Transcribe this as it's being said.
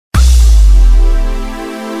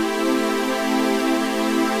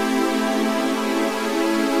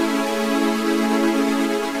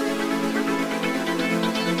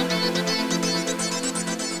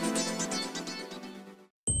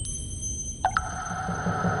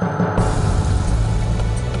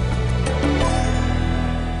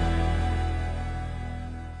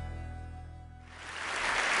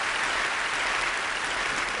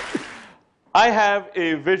I have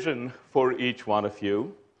a vision for each one of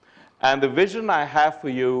you. And the vision I have for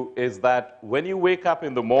you is that when you wake up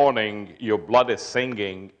in the morning, your blood is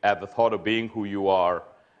singing at the thought of being who you are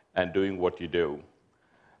and doing what you do.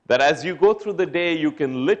 That as you go through the day, you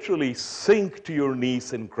can literally sink to your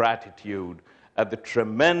knees in gratitude at the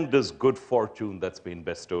tremendous good fortune that's been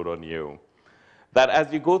bestowed on you. That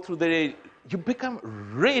as you go through the day, you become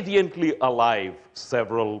radiantly alive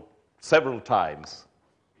several times.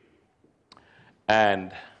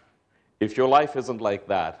 And if your life isn't like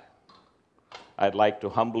that, I'd like to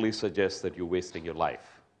humbly suggest that you're wasting your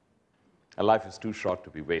life. And life is too short to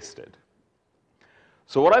be wasted.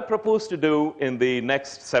 So what I propose to do in the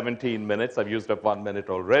next 17 minutes, I've used up 1 minute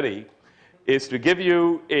already, is to give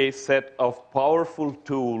you a set of powerful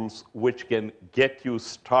tools which can get you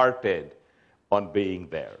started on being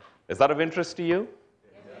there. Is that of interest to you?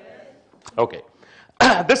 Yes. Okay.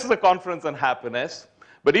 This is a conference on happiness.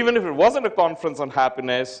 But even if it wasn't a conference on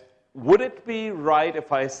happiness, would it be right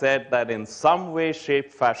if I said that in some way,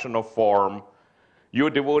 shape, fashion, or form,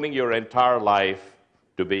 you're devoting your entire life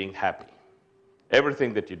to being happy?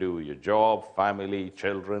 Everything that you do, your job, family,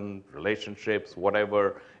 children, relationships,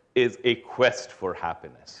 whatever, is a quest for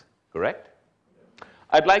happiness, correct?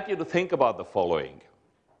 I'd like you to think about the following.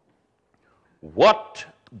 What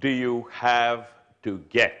do you have to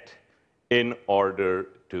get in order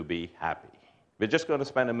to be happy? We're just going to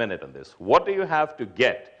spend a minute on this. What do you have to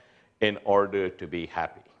get in order to be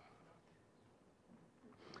happy?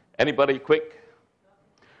 Anybody quick?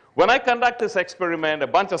 When I conduct this experiment, a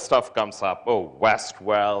bunch of stuff comes up. Oh, vast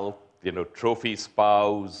wealth, trophy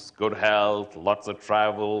spouse, good health, lots of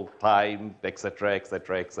travel, time, etc.,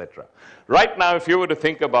 etc., etc. Right now, if you were to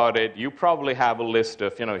think about it, you probably have a list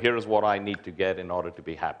of, here's what I need to get in order to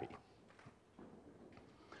be happy.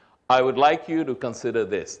 I would like you to consider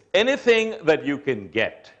this. Anything that you can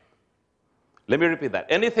get. Let me repeat that.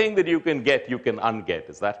 Anything that you can get, you can unget.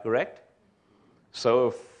 Is that correct? So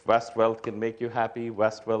if vast wealth can make you happy,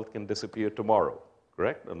 vast wealth can disappear tomorrow.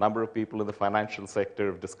 Correct? A number of people in the financial sector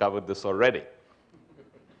have discovered this already.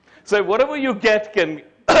 So whatever you get can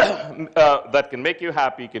that can make you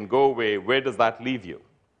happy can go away. Where does that leave you?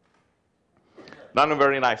 Not in a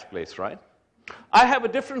very nice place, right? I have a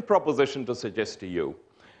different proposition to suggest to you.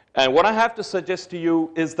 And what I have to suggest to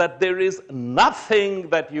you is that there is nothing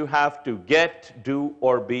that you have to get, do,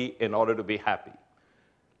 or be in order to be happy.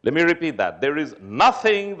 Let me repeat that. There is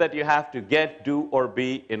nothing that you have to get, do, or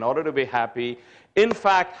be in order to be happy. In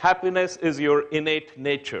fact, happiness is your innate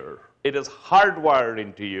nature. It is hardwired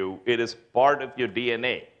into you. It is part of your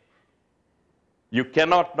DNA. You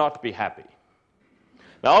cannot not be happy.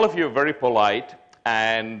 Now, all of you are very polite.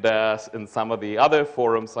 And in some of the other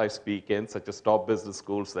forums I speak in, such as top business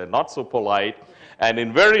schools, they're not so polite. And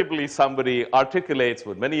invariably, somebody articulates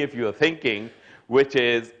what many of you are thinking, which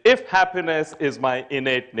is, if happiness is my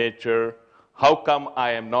innate nature, how come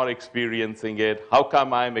I am not experiencing it? How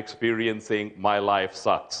come I'm experiencing my life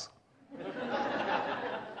sucks?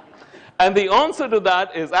 And the answer to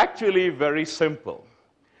that is actually very simple.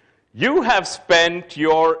 You have spent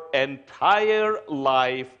your entire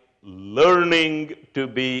life learning to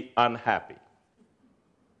be unhappy.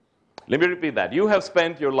 Let me repeat that. You have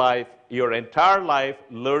spent your entire life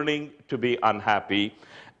learning to be unhappy.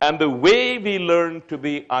 And the way we learn to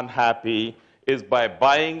be unhappy is by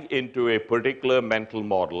buying into a particular mental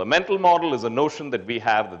model. A mental model is a notion that we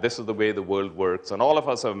have that this is the way the world works. And all of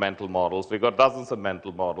us have mental models. We've got dozens of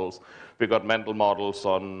mental models. We've got mental models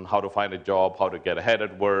on how to find a job, how to get ahead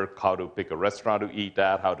at work, how to pick a restaurant to eat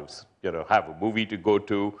at, how to have a movie to go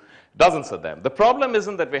to. Dozens of them. The problem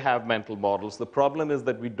isn't that we have mental models. The problem is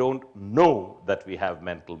that we don't know that we have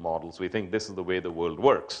mental models. We think this is the way the world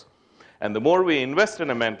works. And the more we invest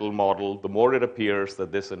in a mental model, the more it appears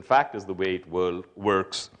that this, in fact, is the way the world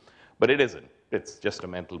works. But it isn't. It's just a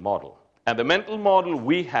mental model. And the mental model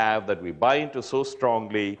we have that we buy into so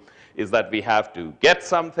strongly is that we have to get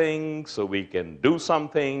something so we can do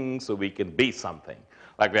something so we can be something.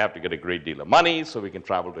 Like we have to get a great deal of money so we can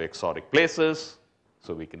travel to exotic places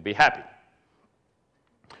so we can be happy.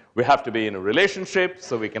 We have to be in a relationship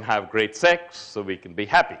so we can have great sex so we can be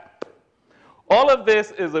happy. All of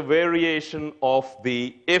this is a variation of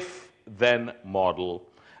the if-then model.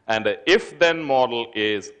 And the if-then model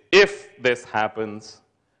is, if this happens,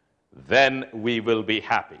 then we will be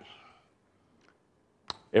happy.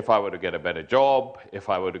 If I were to get a better job, if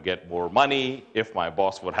I were to get more money, if my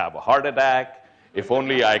boss would have a heart attack, if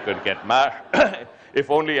only I could get married, if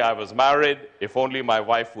only I was married, if only my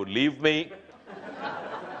wife would leave me,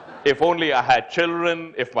 if only I had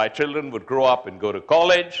children, if my children would grow up and go to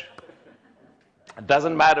college. It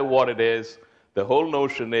doesn't matter what it is. The whole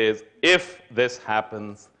notion is, if this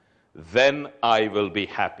happens, then I will be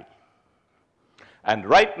happy. And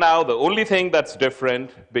right now, the only thing that's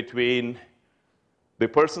different between the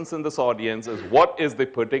persons in this audience is what is the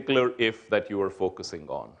particular if that you are focusing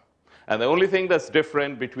on. And the only thing that's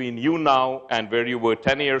different between you now and where you were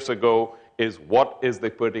 10 years ago is what is the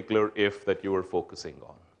particular if that you are focusing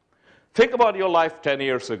on. Think about your life 10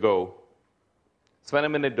 years ago. Spend a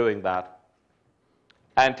minute doing that.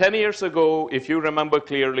 And 10 years ago, if you remember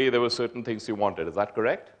clearly, there were certain things you wanted. Is that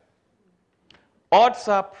correct? Odds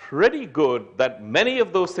are pretty good that many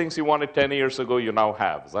of those things you wanted 10 years ago you now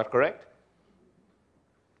have. Is that correct?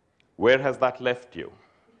 Where has that left you?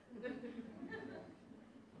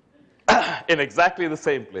 In exactly the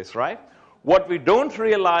same place, right? What we don't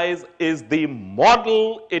realize is the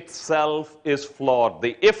model itself is flawed.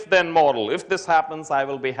 The if-then model, if this happens, I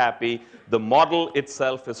will be happy, the model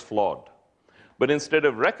itself is flawed. But instead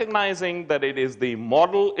of recognizing that it is the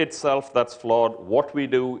model itself that's flawed, what we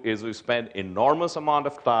do is we spend enormous amount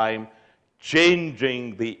of time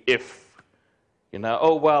changing the if.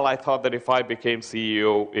 Oh, well, I thought that if I became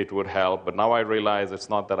CEO, it would help. But now I realize it's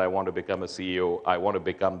not that I want to become a CEO. I want to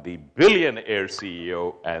become the billionaire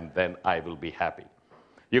CEO, and then I will be happy.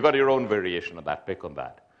 You got your own variation of that. Pick on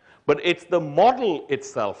that. But it's the model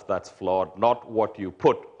itself that's flawed, not what you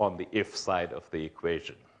put on the if side of the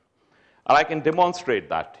equation. And I can demonstrate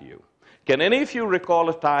that to you. Can any of you recall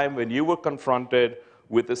a time when you were confronted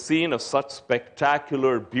with a scene of such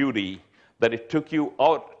spectacular beauty that it took you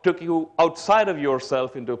outside of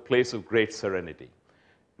yourself into a place of great serenity?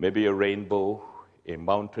 Maybe a rainbow, a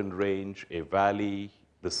mountain range, a valley,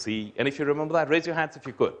 the sea. And if you remember that, raise your hands if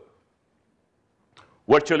you could.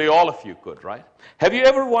 Virtually all of you could, right? Have you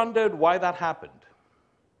ever wondered why that happened?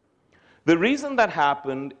 The reason that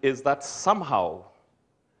happened is that somehow,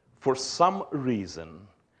 for some reason,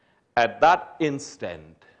 at that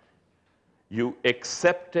instant, you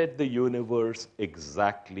accepted the universe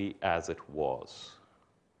exactly as it was.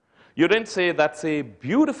 You didn't say, that's a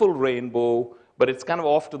beautiful rainbow, but it's kind of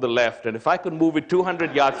off to the left, and if I could move it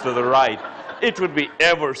 200 yards to the right, it would be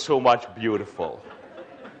ever so much beautiful.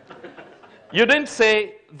 You didn't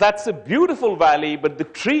say, that's a beautiful valley, but the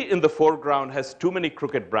tree in the foreground has too many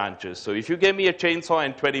crooked branches, so if you gave me a chainsaw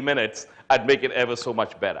in 20 minutes, I'd make it ever so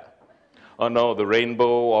much better. Oh no, the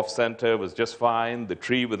rainbow off center was just fine. The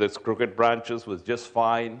tree with its crooked branches was just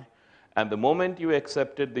fine. And the moment you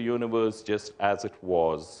accepted the universe just as it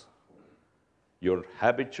was, your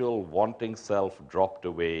habitual wanting self dropped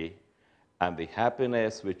away, and the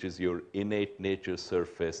happiness, which is your innate nature,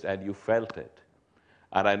 surfaced, and you felt it.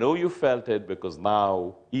 And I know you felt it because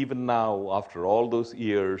now, even now, after all those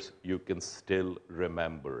years, you can still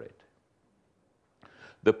remember it.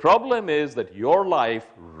 The problem is that your life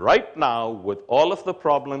right now, with all of the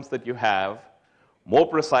problems that you have, more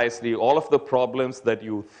precisely, all of the problems that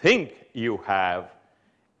you think you have,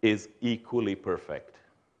 is equally perfect.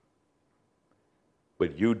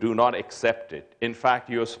 But you do not accept it. In fact,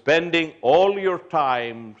 you're spending all your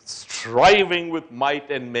time striving with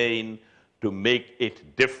might and main to make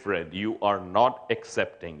it different. You are not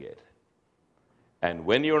accepting it. And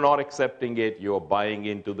when you're not accepting it, you're buying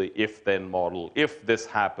into the if-then model. If this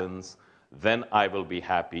happens, then I will be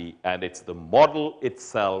happy. And it's the model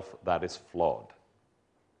itself that is flawed.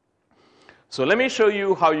 So let me show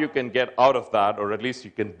you how you can get out of that, or at least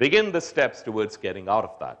you can begin the steps towards getting out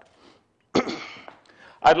of that.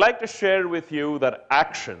 I'd like to share with you that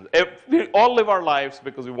action. We all live our lives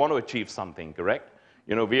because we want to achieve something, correct?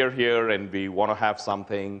 We are here and we want to have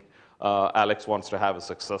something. Alex wants to have a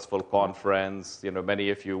successful conference. Many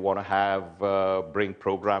of you want to bring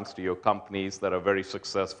programs to your companies that are very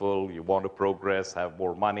successful. You want to progress, have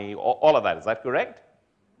more money, all of that. Is that correct?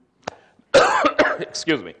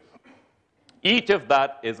 Excuse me. Each of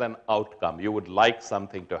that is an outcome. You would like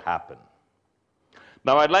something to happen.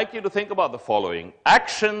 Now, I'd like you to think about the following.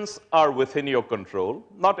 Actions are within your control,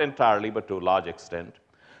 not entirely, but to a large extent.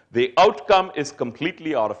 The outcome is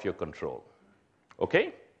completely out of your control.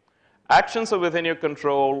 Okay? Actions are within your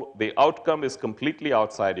control. The outcome is completely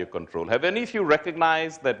outside your control. Have any of you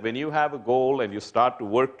recognized that when you have a goal and you start to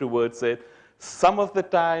work towards it, some of the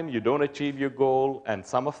time you don't achieve your goal, and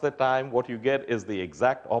some of the time what you get is the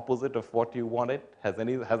exact opposite of what you wanted? Has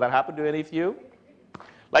that happened to any of you?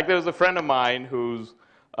 Like there was a friend of mine who's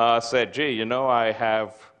said, gee, I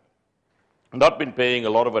have not been paying a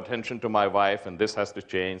lot of attention to my wife, and this has to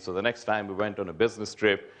change. So the next time we went on a business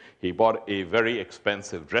trip, he bought a very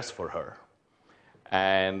expensive dress for her.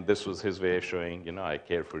 And this was his way of showing, I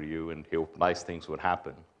care for you, and he hoped nice things would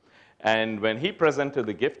happen. And when he presented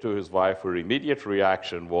the gift to his wife, her immediate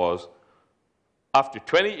reaction was, After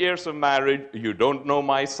 20 years of marriage, you don't know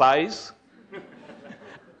my size.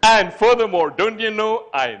 And furthermore, don't you know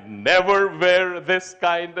I never wear this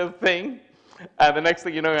kind of thing? And the next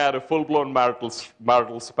thing you know, you had a full-blown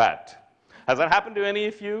marital spat. Has that happened to any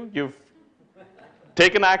of you? You've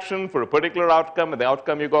taken action for a particular outcome, and the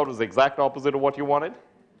outcome you got was the exact opposite of what you wanted?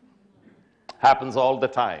 Happens all the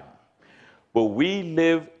time. But we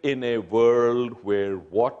live in a world where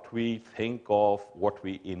what we think of, what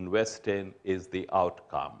we invest in, is the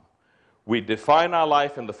outcome. We define our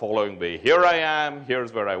life in the following way. Here I am,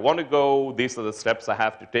 here's where I want to go, these are the steps I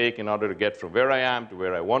have to take in order to get from where I am to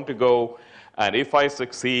where I want to go. And if I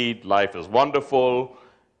succeed, life is wonderful.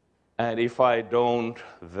 And if I don't,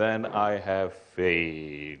 then I have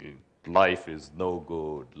failed. Life is no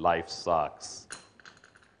good. Life sucks.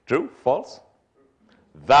 True? False?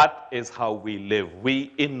 That is how we live.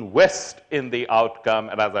 We invest in the outcome.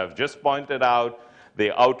 And as I've just pointed out,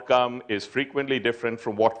 the outcome is frequently different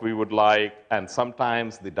from what we would like, and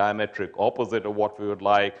sometimes the diametric opposite of what we would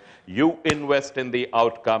like. You invest in the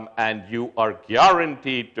outcome, and you are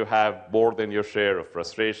guaranteed to have more than your share of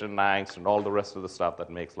frustration, angst, and all the rest of the stuff that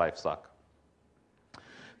makes life suck.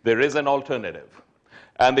 There is an alternative.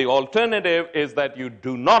 And the alternative is that you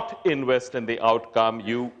do not invest in the outcome,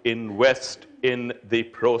 you invest in the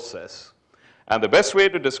process. And the best way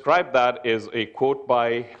to describe that is a quote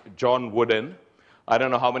by John Wooden. I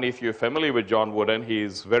don't know how many of you are familiar with John Wooden.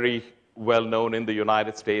 He's very well known in the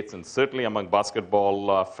United States and certainly among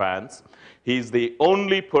basketball fans. He's the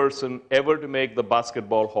only person ever to make the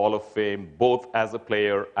Basketball Hall of Fame, both as a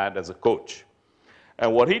player and as a coach.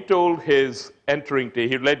 And what he told his entering team,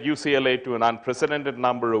 he led UCLA to an unprecedented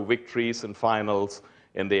number of victories and finals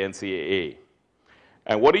in the NCAA.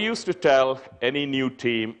 And what he used to tell any new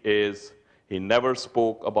team is he never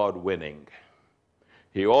spoke about winning.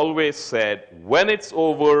 He always said, when it's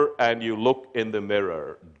over and you look in the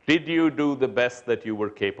mirror, did you do the best that you were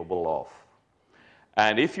capable of?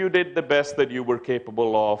 And if you did the best that you were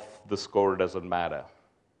capable of, the score doesn't matter.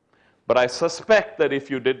 But I suspect that if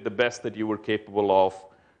you did the best that you were capable of,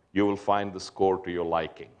 you will find the score to your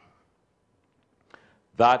liking.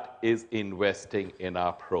 That is investing in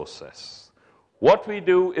our process. What we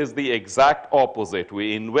do is the exact opposite.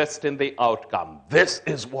 We invest in the outcome. This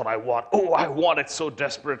is what I want. Oh, I want it so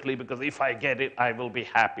desperately because if I get it, I will be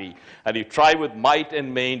happy. And you try with might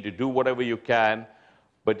and main to do whatever you can,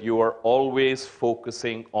 but you are always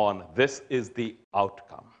focusing on this is the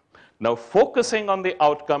outcome. Now, focusing on the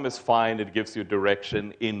outcome is fine. It gives you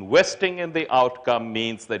direction. Investing in the outcome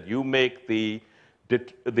means that you make the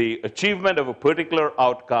achievement of a particular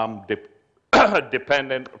outcome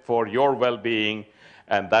dependent for your well-being,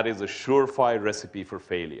 and that is a surefire recipe for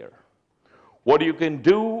failure. What you can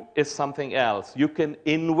do is something else. You can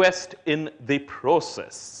invest in the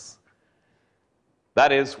process.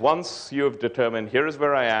 That is, once you have determined, here is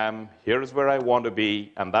where I am, here is where I want to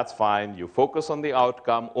be, and that's fine. You focus on the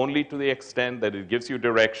outcome only to the extent that it gives you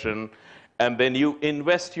direction, and then you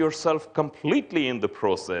invest yourself completely in the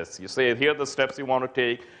process. You say, here are the steps you want to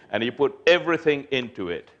take, and you put everything into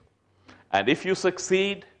it. And if you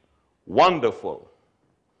succeed, wonderful.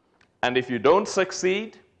 And if you don't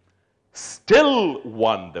succeed, still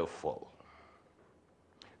wonderful.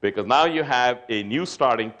 Because now you have a new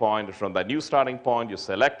starting point, and from that new starting point, you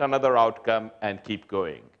select another outcome and keep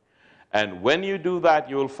going. And when you do that,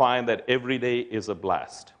 you will find that every day is a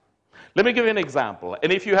blast. Let me give you an example.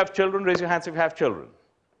 And if you have children, raise your hands if you have children.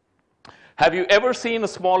 Have you ever seen a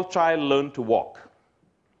small child learn to walk?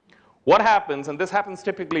 What happens, and this happens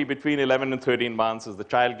typically between 11 and 13 months, is the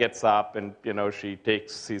child gets up and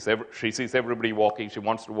she sees everybody walking. She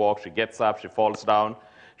wants to walk. She gets up. She falls down.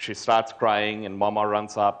 She starts crying, and mama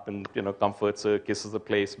runs up and comforts her, kisses the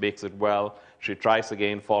place, makes it well. She tries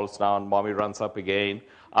again, falls down. Mommy runs up again.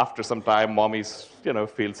 After some time, mommy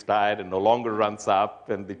feels tired and no longer runs up,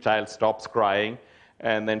 and the child stops crying.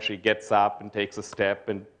 And then she gets up and takes a step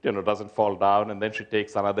and doesn't fall down. And then she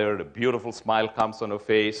takes another. A beautiful smile comes on her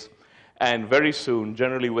face. And very soon,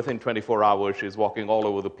 generally within 24 hours, she's walking all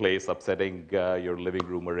over the place, upsetting your living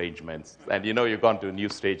room arrangements. And you've gone to a new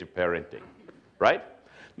stage of parenting, right?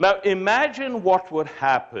 Now, imagine what would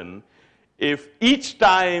happen if each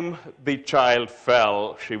time the child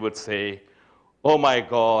fell, she would say, oh my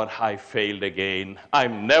God, I failed again.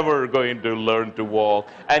 I'm never going to learn to walk.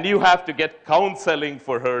 And you have to get counseling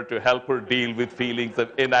for her to help her deal with feelings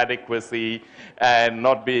of inadequacy and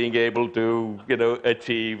not being able to,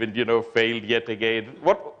 achieve and, failed yet again.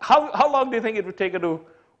 How long do you think it would take her to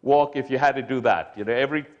walk if you had to do that?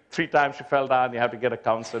 Every 3 times she fell down, you have to get a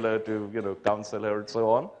counselor to, counsel her and so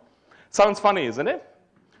on. Sounds funny, isn't it?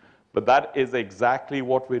 But that is exactly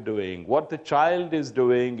what we're doing. What the child is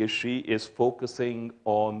doing is she is focusing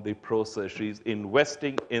on the process. She's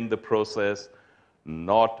investing in the process,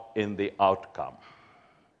 not in the outcome.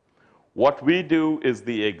 What we do is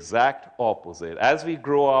the exact opposite. As we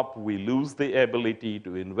grow up, we lose the ability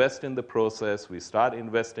to invest in the process. We start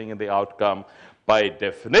investing in the outcome. By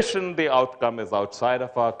definition, the outcome is outside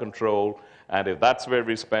of our control. And if that's where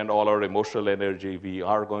we spend all our emotional energy, we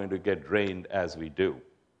are going to get drained as we do.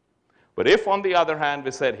 But if, on the other hand,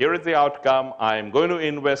 we said, here is the outcome, I'm going to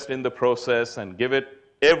invest in the process and give it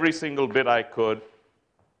every single bit I could,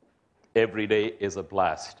 every day is a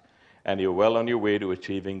blast. And you're well on your way to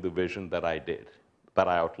achieving the vision that I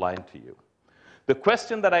outlined to you. The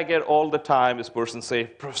question that I get all the time is persons say,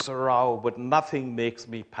 Professor Rao, but nothing makes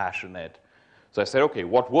me passionate. So I said, okay,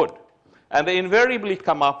 what would? And they invariably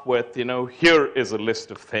come up with, here is a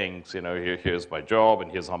list of things. Here's my job, and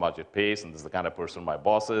here's how much it pays, and this is the kind of person my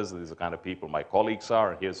boss is, and these are the kind of people my colleagues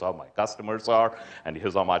are, and here's how my customers are, and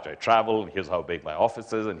here's how much I travel, and here's how big my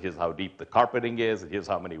office is, and here's how deep the carpeting is, and here's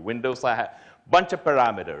how many windows I have. Bunch of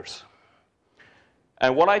parameters.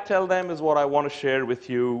 And what I tell them is what I want to share with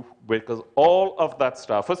you, because all of that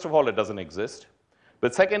stuff, first of all, it doesn't exist.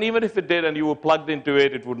 But second, even if it did and you were plugged into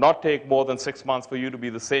it, it would not take more than 6 months for you to be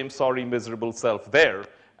the same sorry, miserable self there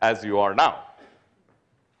as you are now.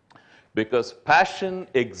 Because passion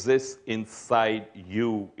exists inside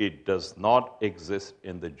you. It does not exist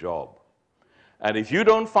in the job. And if you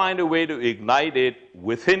don't find a way to ignite it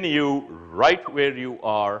within you, right where you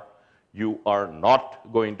are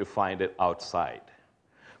not going to find it outside.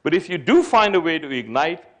 But if you do find a way to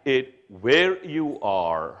ignite it where you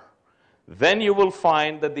are, then you will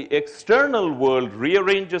find that the external world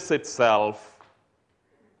rearranges itself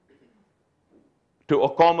to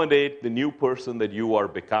accommodate the new person that you are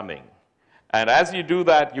becoming. And as you do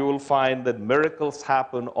that, you will find that miracles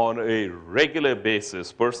happen on a regular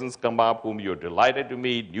basis. Persons come up whom you're delighted to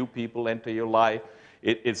meet, new people enter your life.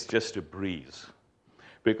 It's just a breeze.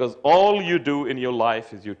 Because all you do in your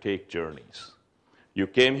life is you take journeys. You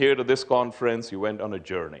came here to this conference, you went on a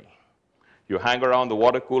journey. You hang around the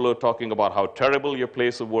water cooler talking about how terrible your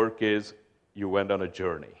place of work is, you went on a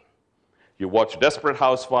journey. You watch Desperate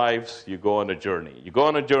Housewives, you go on a journey. You go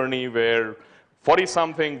on a journey where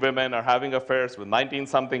 40-something women are having affairs with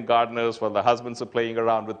 19-something gardeners while the husbands are playing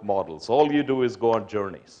around with models. All you do is go on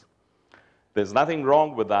journeys. There's nothing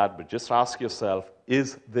wrong with that, but just ask yourself,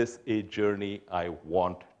 is this a journey I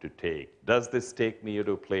want to take? Does this take me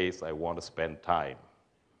to a place I want to spend time?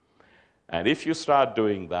 And if you start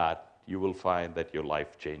doing that, you will find that your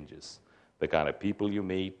life changes. The kind of people you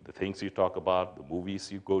meet, the things you talk about, the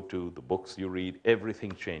movies you go to, the books you read,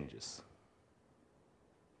 everything changes.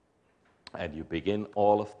 And you begin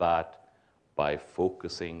all of that by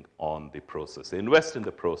focusing on the process. Invest in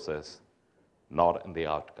the process, not in the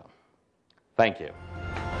outcome. Thank you.